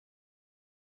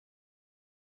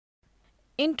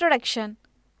Introduction.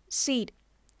 Seed.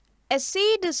 A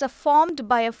seed is formed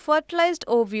by a fertilized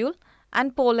ovule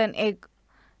and pollen egg.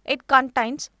 It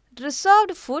contains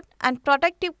reserved food and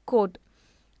protective coat.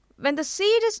 When the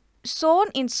seed is sown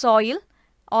in soil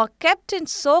or kept in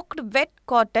soaked wet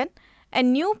cotton, a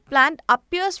new plant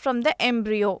appears from the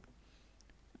embryo.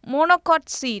 Monocot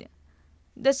seed.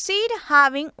 The seed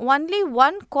having only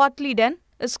one cotyledon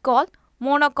is called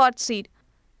monocot seed.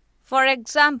 For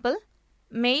example,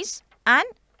 maize and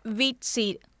wheat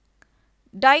seed.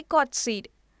 Dicot seed.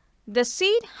 The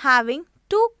seed having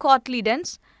two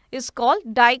cotyledons is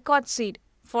called dicot seed.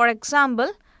 For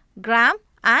example, gram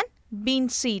and bean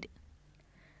seed.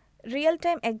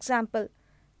 Real-time example.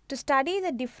 To study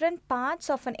the different parts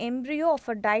of an embryo of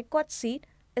a dicot seed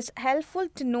is helpful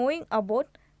to knowing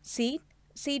about seed,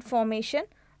 seed formation,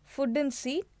 food in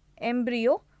seed,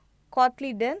 embryo,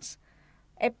 cotyledons,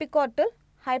 epicotyl,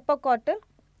 hypocotyl,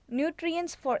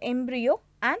 nutrients for embryo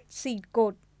and seed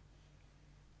coat.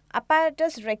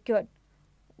 Apparatus required.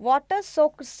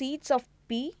 Water-soaked seeds of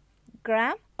pea,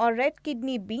 gram or red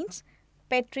kidney beans,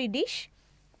 petri dish,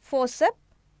 forceps,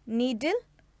 needle,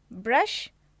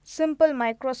 brush, simple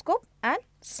microscope and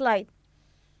slide.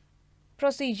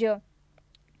 Procedure.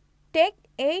 Take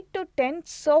 8 to 10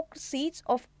 soaked seeds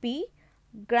of pea,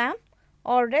 gram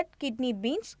or red kidney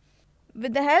beans.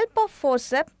 With the help of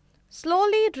forceps,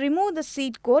 slowly remove the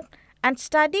seed coat and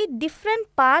study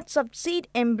different parts of seed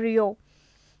embryo.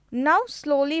 Now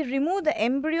slowly remove the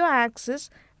embryo axis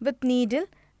with needle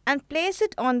and place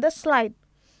it on the slide.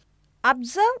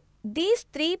 Observe these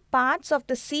three parts of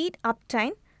the seed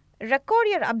obtained. Record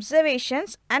your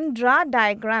observations and draw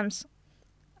diagrams.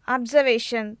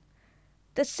 Observation.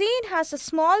 The seed has a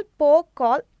small pore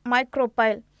called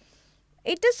micropyle.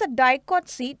 It is a dicot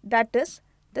seed, that is,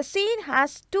 the seed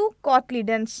has two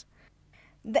cotyledons.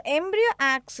 The embryo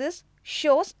axis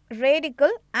shows radicle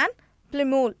and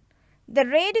plumule. The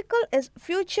radicle is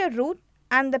future root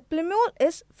and the plumule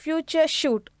is future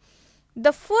shoot.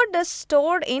 The food is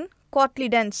stored in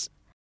cotyledons.